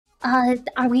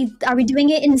Are we doing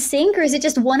it in sync, or is it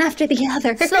just one after the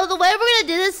other? So the way we're gonna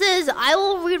do this is I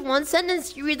will read one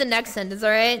sentence, you read the next sentence,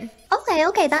 alright?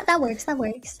 Okay, that works, that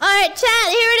works. Alright, chat,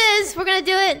 here it is. We're gonna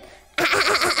do it.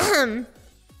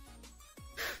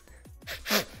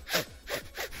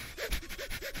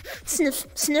 Sniff,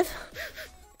 sniff.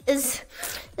 Is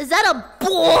that a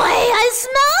boy I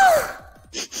smell?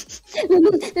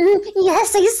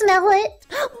 Yes, I smell it.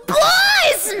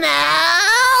 Boy smell!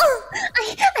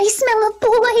 I smell a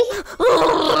boy.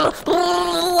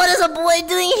 What is a boy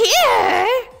doing here?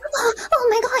 Oh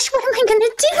my gosh, what am I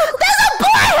gonna do? There's a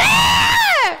boy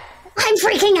here! I'm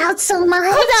freaking out so much.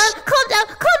 Calm down,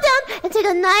 and take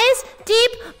a nice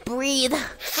deep breathe.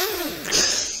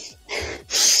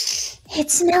 It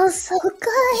smells so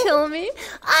good. Kill me.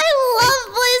 I love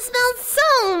boy smell so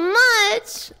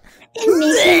much. It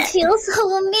makes me feel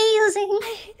so amazing.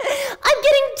 I'm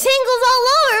getting tingles all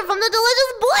over from the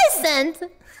delicious boy scent.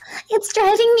 It's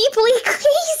driving me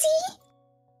crazy.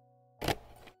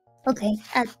 Okay,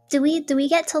 do we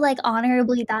get to like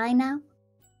honorably die now?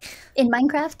 In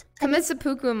Minecraft? Commit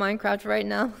seppuku in Minecraft right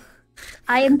now.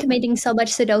 I am committing so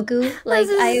much Sudoku. Like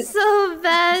this is so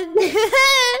bad.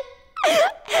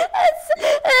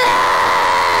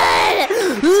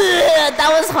 That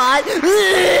was hot.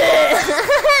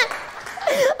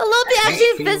 Alopi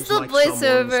actually fits the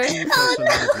voiceover. Oh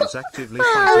no!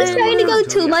 I was trying to go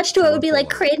too much to it would be like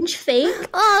cringe fake.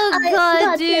 Oh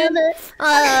god, dude.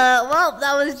 Well,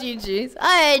 that was GG's.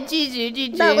 Alright,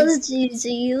 GG. That was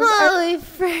GG's. Holy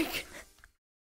frick.